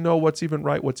how do you know what's even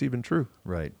right, what's even true?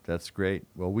 Right. That's great.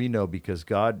 Well, we know because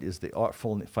God is the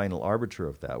final arbiter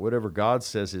of that. Whatever God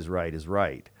says is right is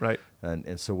right. Right.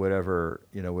 And so whatever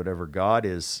God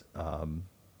has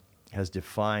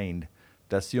defined,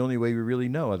 that's the only way we really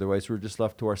know. Otherwise, we're just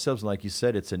left to ourselves. And like you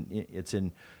said, it's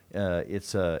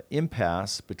a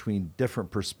impasse between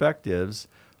different perspectives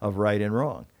of right and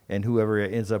wrong. And whoever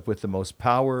ends up with the most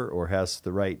power or has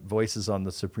the right voices on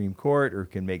the Supreme Court or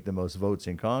can make the most votes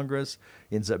in Congress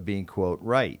ends up being, quote,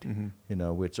 right,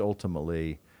 which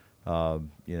ultimately,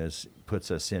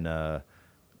 puts us in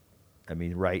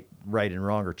right and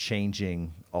wrong are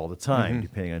changing all the time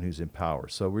depending on who's in power.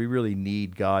 So we really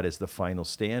need God as the final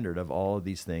standard of all of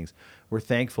these things. We're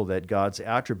thankful that God's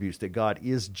attributes, that God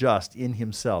is just in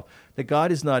Himself, that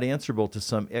God is not answerable to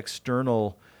some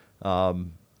external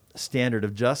standard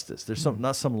of justice. There's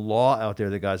not some law out there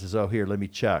that God says, oh, here, let me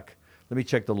check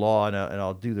the law and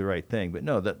I'll do the right thing. But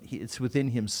no, it's within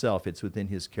Himself. It's within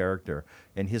His character,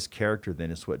 and His character then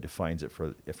is what defines it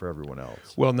for everyone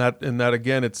else. Well, and that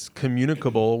again, it's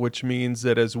communicable, which means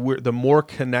that the more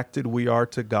connected we are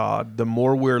to God, the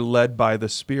more we're led by the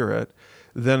Spirit,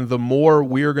 then the more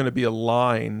we are going to be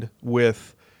aligned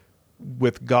with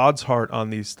God's heart on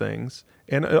these things.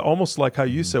 And almost like how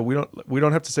you said, we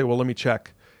don't have to say, well, let me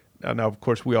check. Now, of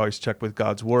course, we always check with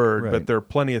God's Word, Right. but there are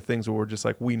plenty of things where we're just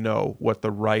like, we know what the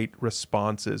right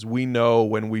response is. We know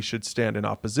when we should stand in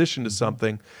opposition to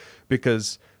something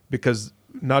because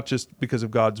not just because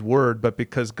of God's Word, but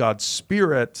because God's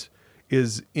Spirit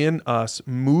is in us,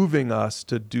 moving us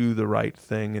to do the right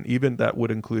thing. And even that would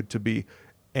include to be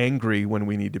angry when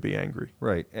we need to be angry.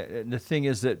 Right. And the thing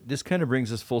is that this kind of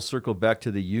brings us full circle back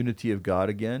to the unity of God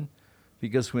again,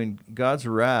 because when God's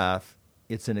wrath,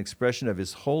 it's an expression of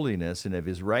his holiness and of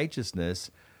his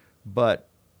righteousness, but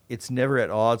it's never at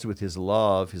odds with his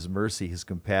love, his mercy, his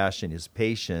compassion, his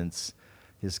patience,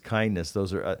 his kindness.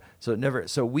 Those are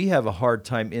so we have a hard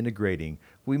time integrating.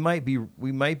 We might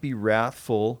be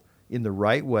wrathful in the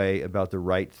right way about the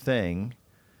right thing,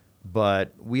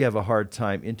 but we have a hard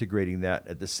time integrating that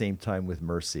at the same time with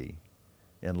mercy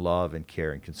and love and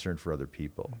care and concern for other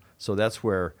people. So that's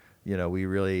where, we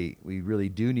really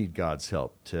do need God's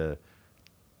help to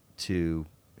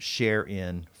share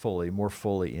more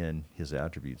fully in his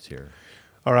attributes here.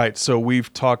 All right, so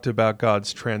we've talked about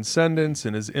God's transcendence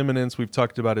and his immanence. We've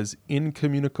talked about his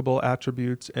incommunicable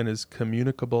attributes and his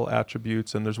communicable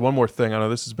attributes. And there's one more thing. I know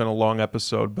this has been a long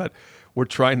episode, but we're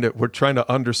trying to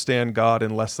understand God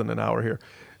in less than an hour here,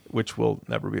 which we'll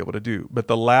never be able to do. But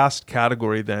the last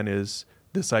category then is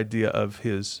this idea of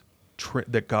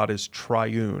that God is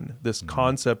triune, this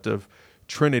concept of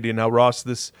Trinity. Now, Ross,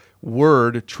 this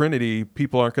word Trinity,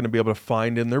 people aren't going to be able to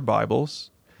find in their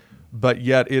Bibles, but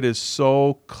yet it is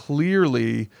so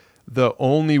clearly the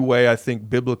only way, I think,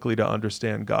 biblically to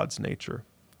understand God's nature.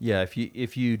 Yeah,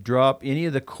 if you drop any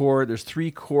of the core, there's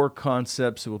 3 core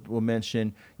concepts we'll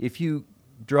mention. If you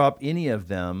drop any of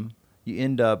them, you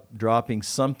end up dropping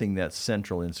something that's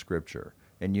central in Scripture,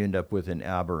 and you end up with an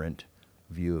aberrant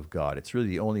view of God. It's really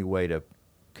the only way to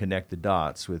connect the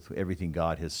dots with everything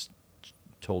God has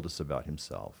told us about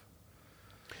himself.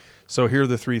 So here are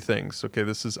the 3 things. Okay,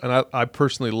 and I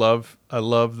personally love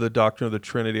the doctrine of the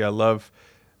Trinity. I love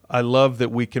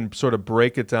that we can sort of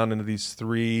break it down into these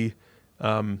three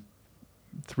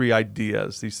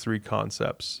ideas, these 3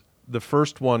 concepts. The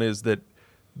first one is that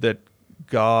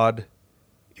God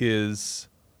is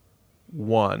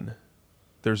one.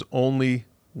 There's only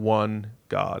one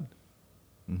God,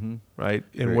 right?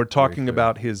 And we're talking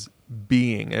about his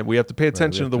being, and we have to pay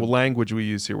attention to the language we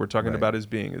use here. We're talking about his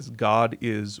being. God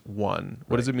is one.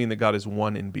 What does it mean that God is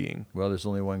one in being? Well, there's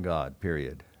only one God,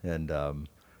 period. And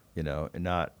and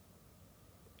not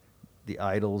the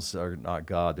idols are not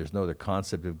God. There's no other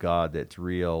concept of God that's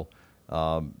real.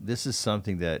 This is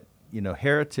something that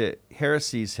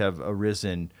heresies have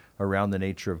arisen around the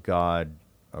nature of God,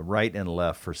 right and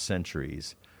left, for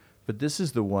centuries. But this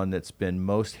is the one that's been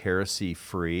most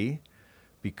heresy-free,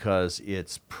 because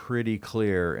it's pretty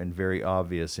clear and very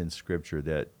obvious in Scripture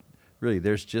that really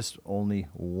there's just only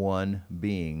one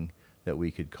being that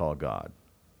we could call God.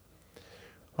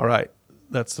 All right,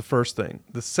 that's the first thing.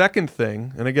 The second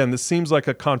thing, and again, this seems like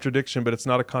a contradiction, but it's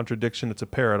not a contradiction, it's a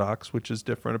paradox, which is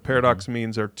different. A paradox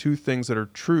means there are 2 things that are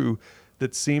true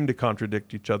that seem to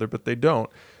contradict each other, but they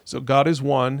don't. So God is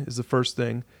one is the first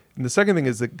thing. And the second thing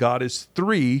is that God is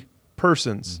 3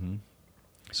 persons.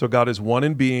 So God is one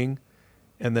in being.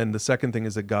 And then the second thing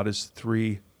is that God is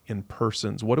 3 in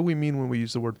persons. What do we mean when we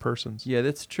use the word persons? Yeah,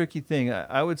 that's a tricky thing.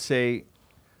 I would say,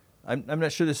 I'm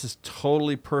not sure this is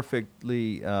totally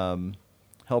perfectly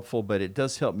helpful, but it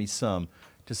does help me some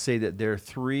to say that there are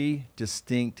 3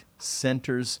 distinct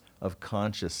centers of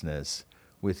consciousness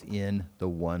within the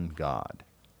one God.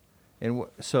 And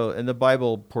the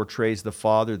Bible portrays the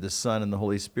Father, the Son, and the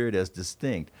Holy Spirit as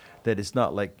distinct. That it's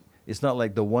not like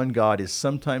the one God is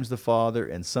sometimes the Father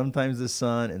and sometimes the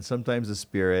Son and sometimes the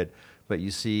Spirit, but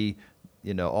you see,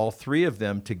 all 3 of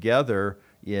them together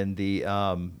in the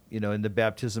in the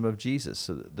baptism of Jesus.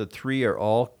 So the 3 are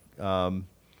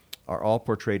all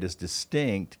portrayed as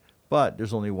distinct, but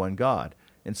there's only one God.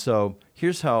 And so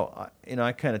here's how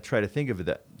I kind of try to think of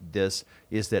this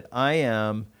is that I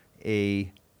am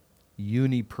a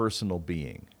unipersonal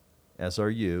being, as are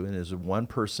you, and there's one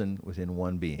person within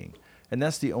one being. And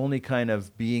that's the only kind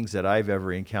of beings that I've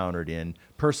ever encountered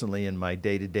personally in my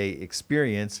day-to-day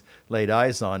experience, laid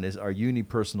eyes on, are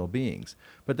unipersonal beings.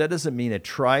 But that doesn't mean a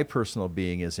tri-personal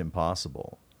being is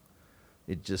impossible.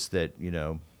 It's just that,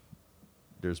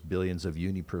 there's billions of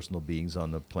unipersonal beings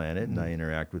on the planet, and I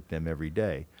interact with them every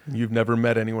day. You've never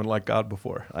met anyone like God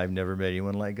before. I've never met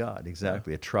anyone like God,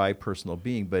 exactly. Yeah. A tri-personal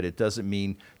being, but it doesn't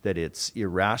mean that it's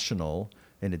irrational,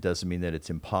 and it doesn't mean that it's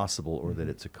impossible or that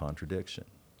it's a contradiction.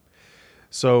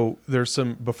 So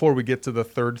before we get to the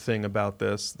third thing about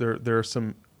this, there's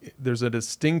a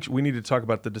distinction. We need to talk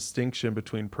about the distinction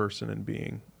between person and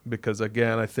being, because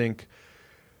again, I think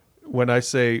when I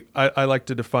say, I like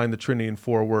to define the Trinity in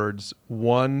 4 words: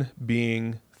 one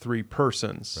being, 3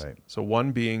 persons. Right. So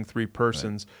one being, 3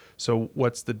 persons. Right. So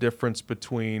what's the difference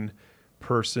between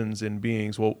persons and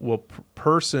beings? Well,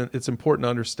 person. It's important to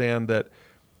understand that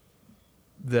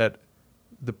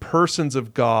the persons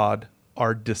of God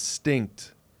are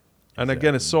distinct And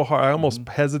again, it's so hard. I almost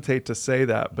hesitate to say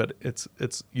that, but it's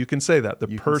you can say that. The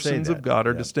You can say persons that, of God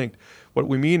are yeah. distinct. What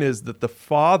we mean is that the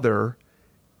Father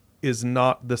is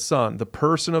not the Son. The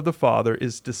person of the Father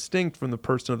is distinct from the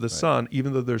person of the Son,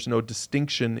 even though there's no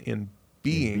distinction in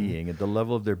being. At the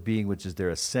level of their being, which is their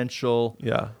essential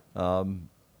Yeah.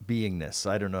 beingness.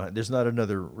 I don't know. There's not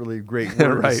another really great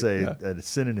word to say, a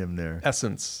synonym there.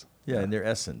 Essence. Yeah, in their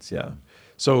essence. Yeah.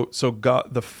 So God,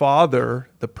 the Father,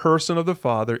 the person of the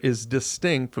Father is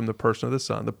distinct from the person of the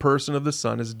Son. The person of the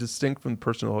Son is distinct from the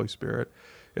person of the Holy Spirit,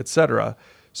 etc.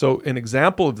 So an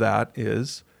example of that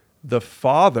is the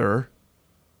Father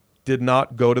did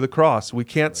not go to the cross. We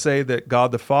can't say that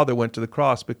God the Father went to the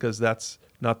cross because that's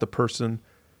not the person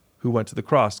who went to the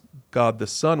cross. God the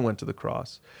Son went to the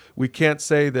cross. We can't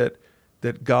say that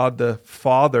God the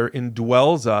Father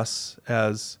indwells us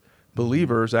as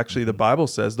believers. Actually, the Bible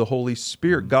says the Holy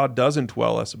Spirit, God does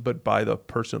indwell us, but by the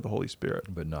person of the Holy Spirit.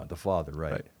 But not the Father,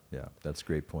 right? Yeah, that's a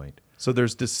great point. So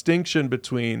there's distinction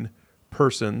between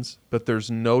persons, but there's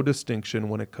no distinction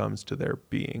when it comes to their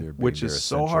being, which is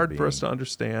so hard for us to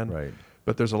understand. Right.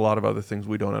 But there's a lot of other things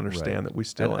we don't understand that we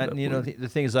still end up you know, the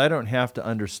thing is, I don't have to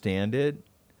understand it.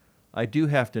 I do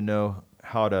have to know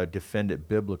how to defend it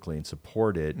biblically and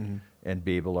support it, and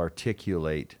be able to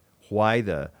articulate why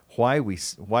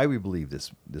we believe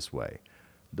this way.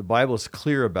 The Bible is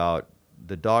clear about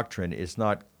the doctrine. It's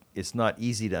not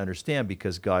easy to understand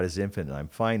because God is infinite and I'm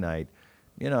finite,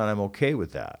 and I'm okay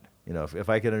with that. If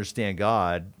I could understand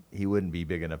God, he wouldn't be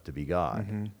big enough to be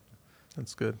God.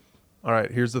 That's good. All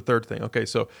right, here's the third thing. Okay,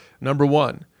 so number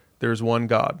one, there's one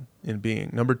God in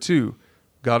being. Number two,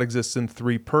 God exists in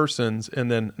three persons. And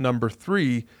then number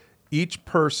three, each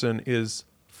person is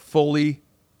fully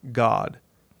God,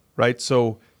 right?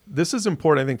 So this is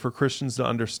important, I think, for Christians to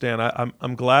understand.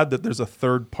 I'm glad that there's a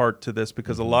third part to this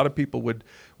because a lot of people would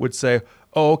say,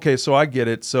 oh, okay, so I get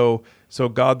it. So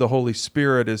God, the Holy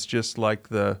Spirit, is just like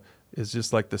the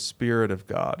Spirit of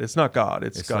God. It's not God.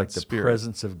 It's God's like the Spirit.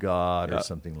 presence of God or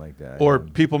something like that. Or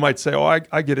people might say, oh,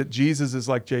 I get it. Jesus is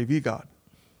like JV God.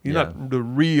 He's not the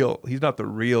real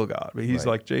God, but he's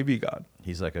like JV God.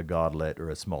 He's like a godlet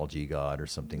or a small g God or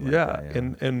something like that.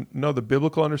 Yeah. And no, the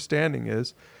biblical understanding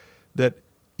is that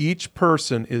each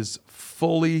person is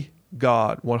fully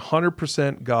God,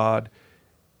 100% God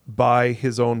by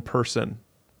his own person,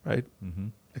 right?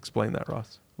 Explain that,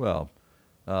 Ross. Well,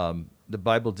 the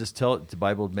Bible the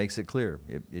Bible makes it clear.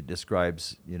 It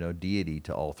describes, deity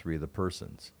to all three of the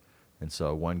persons. And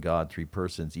so one God, three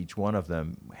persons, each one of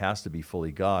them has to be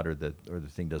fully God or the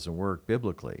thing doesn't work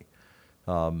biblically.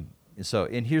 There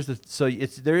is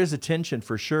a tension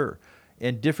for sure.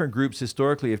 And different groups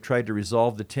historically have tried to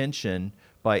resolve the tension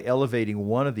by elevating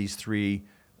one of these three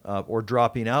or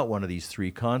dropping out one of these three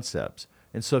concepts.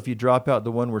 And so if you drop out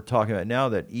the one we're talking about now,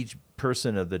 that each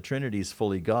person of the Trinity is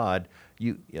fully God,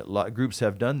 a lot of groups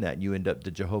have done that. You end up, the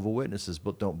Jehovah's Witnesses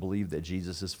don't believe that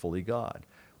Jesus is fully God.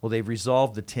 Well, they've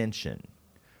resolved the tension,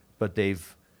 but they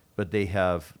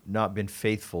have not been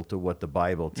faithful to what the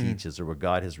Bible teaches or what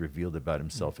God has revealed about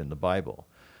himself in the Bible.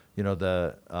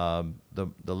 The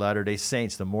Latter-day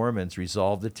Saints, the Mormons,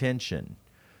 resolved the tension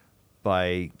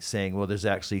by saying, well, there's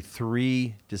actually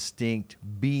three distinct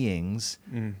beings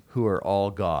who are all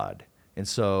God. And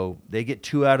so they get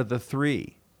two out of the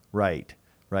three right?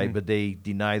 But they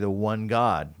deny the one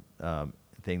God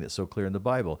thing that's so clear in the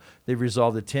Bible. They've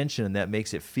resolved the tension, and that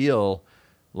makes it feel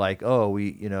like,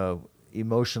 we,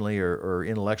 emotionally or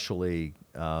intellectually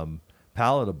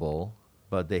palatable,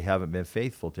 but they haven't been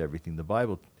faithful to everything the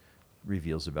Bible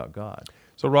reveals about God.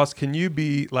 So, Ross,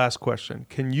 last question,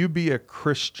 can you be a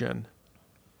Christian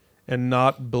and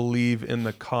not believe in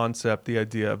the concept, the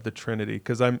idea of the Trinity?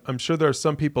 Because I'm sure there are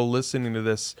some people listening to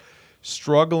this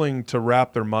struggling to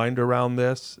wrap their mind around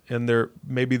this, and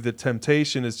maybe the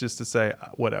temptation is just to say,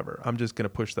 whatever, I'm just going to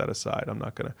push that aside. I'm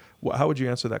not going to. How would you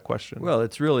answer that question? Well,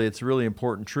 it's a really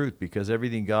important truth because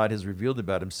everything God has revealed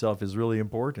about himself is really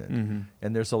important,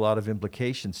 and there's a lot of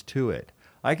implications to it.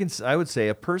 I would say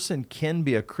a person can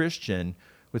be a Christian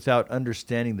without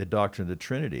understanding the doctrine of the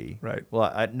Trinity. Right.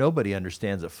 Well, nobody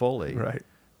understands it fully. Right.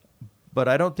 But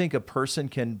I don't think a person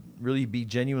can really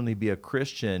genuinely be a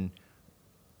Christian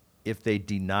if they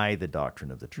deny the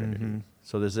doctrine of the Trinity.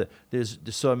 So so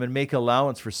I'm going to make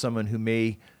allowance for someone who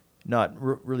may not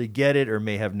really get it or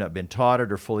may have not been taught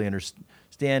it or fully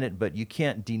understand it, but you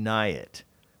can't deny it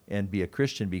and be a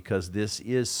Christian because this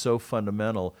is so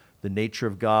fundamental. The nature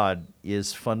of God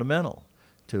is fundamental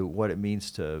to what it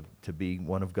means to be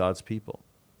one of God's people.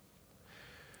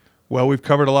 Well, we've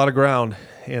covered a lot of ground,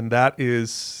 and that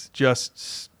is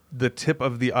just the tip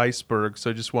of the iceberg. So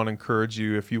I just want to encourage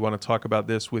you, if you want to talk about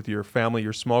this with your family,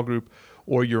 your small group,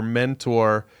 or your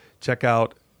mentor, check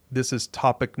out, this is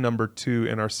topic number 2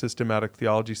 in our systematic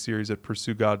theology series at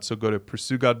Pursue God. So go to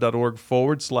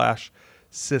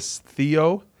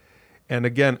pursuegod.org/systheo. And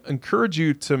again, encourage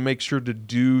you to make sure to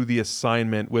do the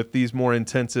assignment with these more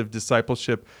intensive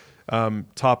discipleship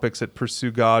topics at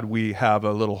Pursue God. We have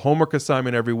a little homework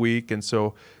assignment every week, and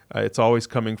so it's always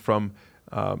coming from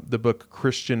the book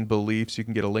Christian Beliefs. You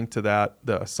can get a link to that.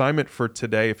 The assignment for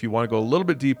today, if you want to go a little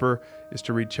bit deeper, is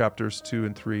to read chapters 2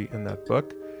 and 3 in that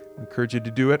book. I encourage you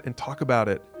to do it and talk about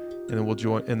it,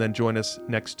 and then join us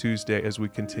next Tuesday as we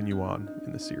continue on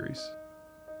in the series.